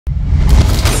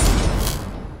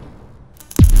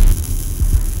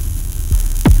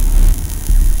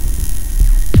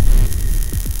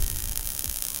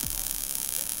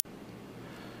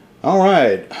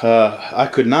Alright, I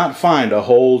could not find a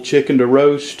whole chicken to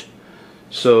roast,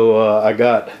 so I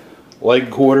got leg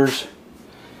quarters,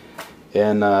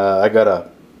 and I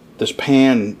got this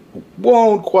pan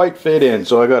won't quite fit in,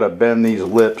 so I got to bend these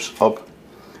lips up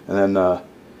and then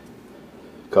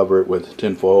cover it with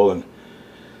tin foil and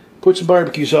put some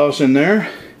barbecue sauce in there.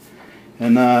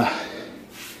 And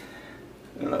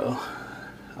you know,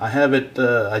 I have it,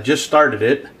 I just started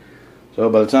it,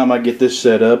 so by the time I get this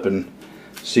set up and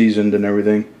seasoned and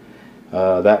everything,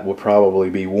 that will probably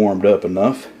be warmed up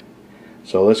enough.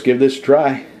 So let's give this a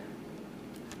try.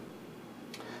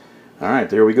 Alright,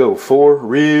 there we go. 4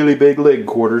 really big leg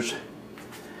quarters.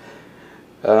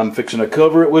 I'm fixing to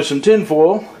cover it with some tin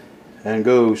foil and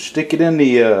go stick it in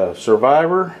the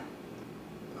Survivor.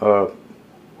 What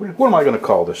am I going to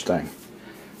call this thing?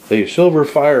 The Silver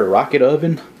Fire Rocket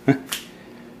Oven?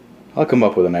 I'll come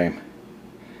up with a name.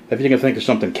 If you can think of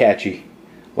something catchy,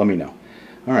 let me know.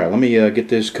 Alright, let me get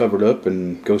this covered up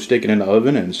and go stick it in the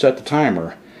oven and set the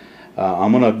timer.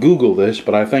 I'm going to Google this,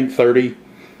 but I think 30,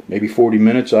 maybe 40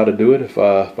 minutes ought to do it if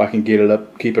I can get it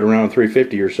up, keep it around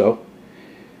 350 or so.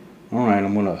 Alright,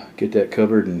 I'm going to get that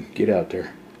covered and get out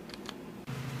there.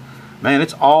 Man,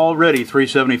 it's already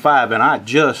 375 and I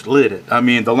just lit it. I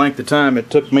mean, the length of time it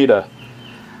took me to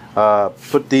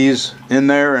put these in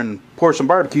there and pour some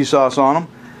barbecue sauce on them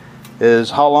is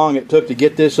how long it took to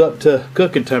get this up to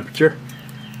cooking temperature.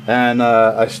 And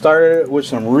I started it with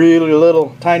some really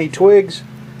little tiny twigs.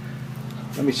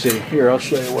 Let me see here, I'll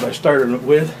show you what I started it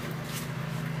with.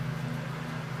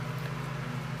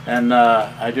 And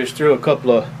I just threw a couple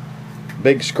of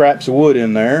big scraps of wood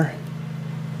in there.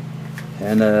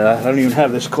 And I don't even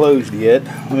have this closed yet.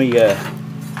 Let me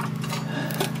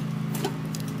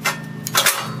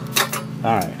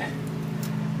alright.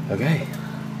 Okay.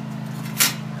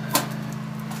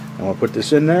 I'm going to put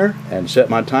this in there and set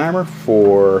my timer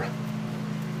for,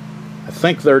 I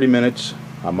think, 30 minutes.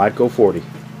 I might go 40.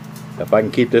 If I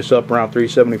can keep this up around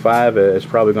 375, it's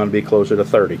probably going to be closer to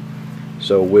 30.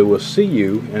 So we will see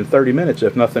you in 30 minutes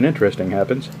if nothing interesting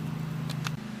happens.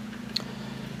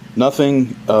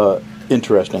 Nothing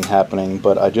interesting happening,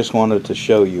 but I just wanted to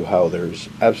show you how there's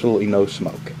absolutely no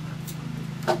smoke.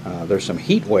 There's some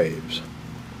heat waves,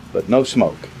 but no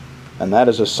smoke. And that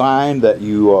is a sign that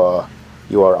you are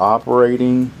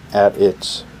operating at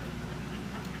its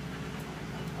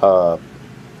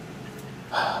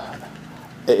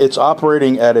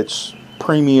operating at its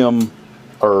premium,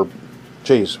 or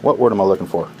geez, what word am I looking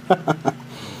for?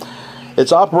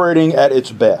 It's operating at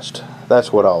its best.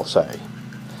 That's what I'll say.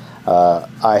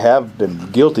 I have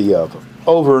been guilty of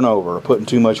over and over putting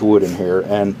too much wood in here,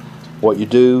 and what you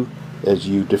do is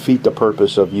you defeat the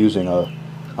purpose of using a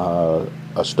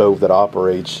stove that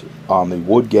operates on the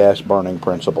wood gas burning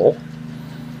principle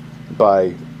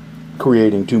by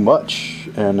creating too much,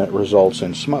 and it results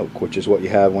in smoke, which is what you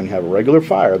have when you have a regular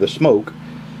fire. The smoke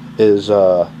is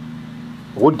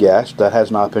wood gas that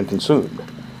has not been consumed.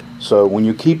 So when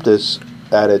you keep this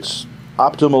at its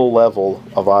optimal level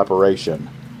of operation,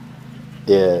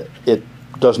 it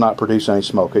does not produce any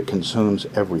smoke. It consumes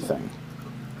everything.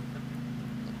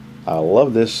 I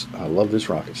love this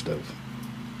rocket stove,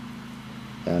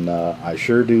 and I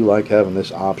sure do like having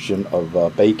this option of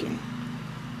baking.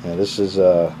 And this is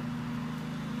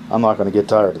I'm not going to get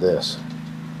tired of this.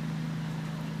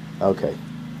 Okay,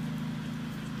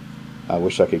 I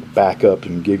wish I could back up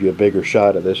and give you a bigger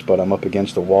shot of this, but I'm up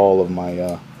against the wall of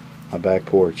my my back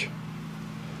porch.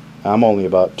 I'm only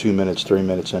about 2 minutes, 3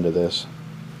 minutes into this.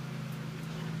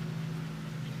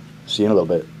 See you in a little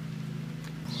bit.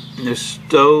 This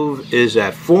stove is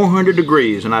at 400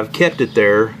 degrees, and I've kept it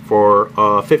there for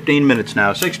 15 minutes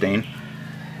now, 16.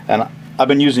 And I've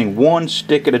been using one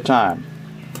stick at a time.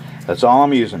 That's all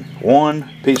I'm using. One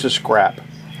piece of scrap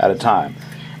at a time.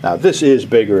 Now this is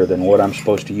bigger than what I'm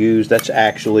supposed to use. That's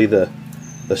actually the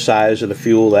size of the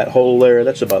fuel. That hole there,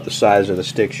 that's about the size of the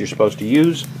sticks you're supposed to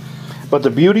use. But the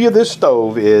beauty of this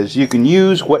stove is you can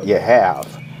use what you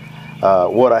have.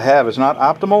 What I have is not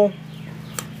optimal,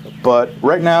 but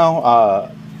right now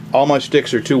all my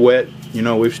sticks are too wet. You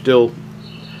know, we've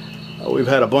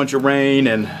had a bunch of rain,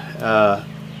 and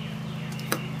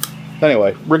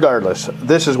anyway, regardless,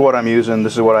 this is what I'm using,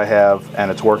 this is what I have,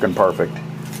 and it's working perfect.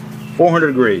 400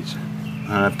 degrees.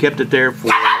 I've kept it there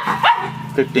for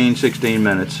 15, 16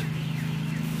 minutes.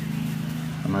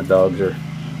 And my dogs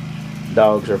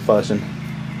are fussing.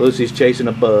 Lucy's chasing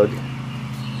a bug.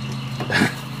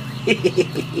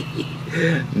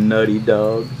 Nutty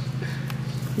dogs.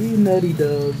 You nutty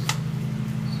dogs.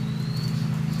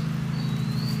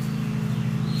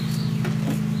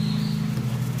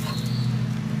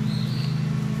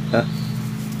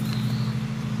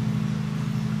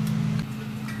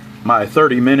 My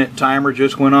 30-minute timer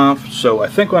just went off, so I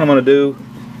think what I'm going to do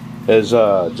is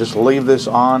just leave this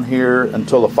on here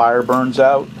until the fire burns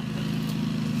out.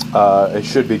 It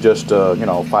should be just you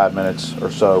know, 5 minutes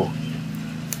or so,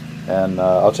 and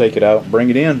I'll take it out and bring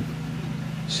it in,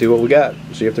 see what we got,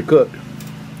 see if they're cooked.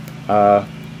 Well,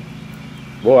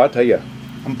 I tell you,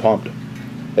 I'm pumped.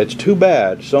 It's too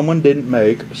bad someone,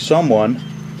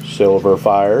 Silver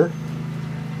Fire,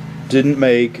 didn't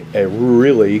make a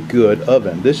really good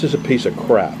oven. This is a piece of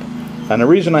crap. And the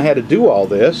reason I had to do all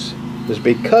this is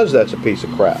because that's a piece of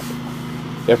crap.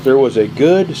 If there was a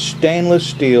good stainless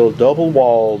steel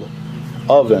double-walled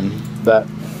oven that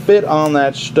fit on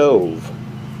that stove,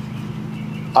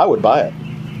 I would buy it.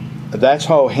 That's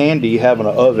how handy having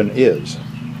an oven is.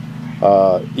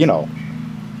 You know,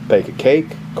 bake a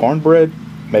cake, cornbread,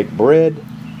 make bread,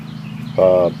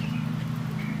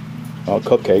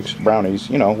 cupcakes, brownies,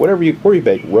 you know, where you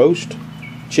bake, roast,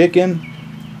 chicken.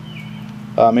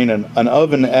 I mean, an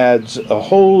oven adds a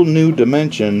whole new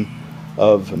dimension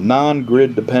of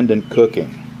non-grid dependent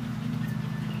cooking.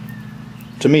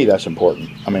 To me, that's important.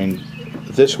 I mean,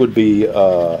 this would be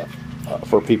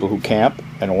for people who camp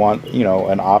and want, you know,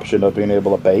 an option of being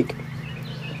able to bake.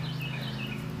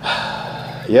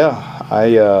 Yeah,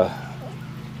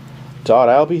 Todd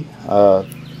Albee,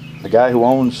 the guy who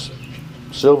owns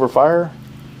Silver Fire,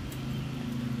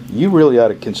 you really ought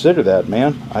to consider that,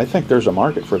 man. I think there's a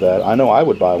market for that. I know I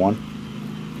would buy one.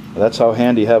 That's how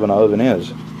handy having an oven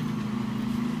is.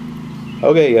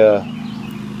 Okay,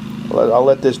 I'll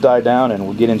let this die down and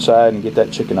we'll get inside and get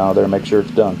that chicken out of there and make sure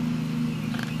it's done.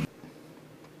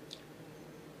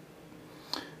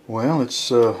 Well, it's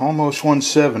almost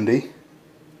 170.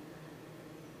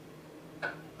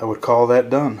 I would call that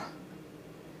done.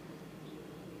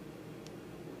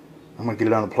 I'm going to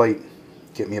get it on a plate.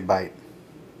 Get me a bite.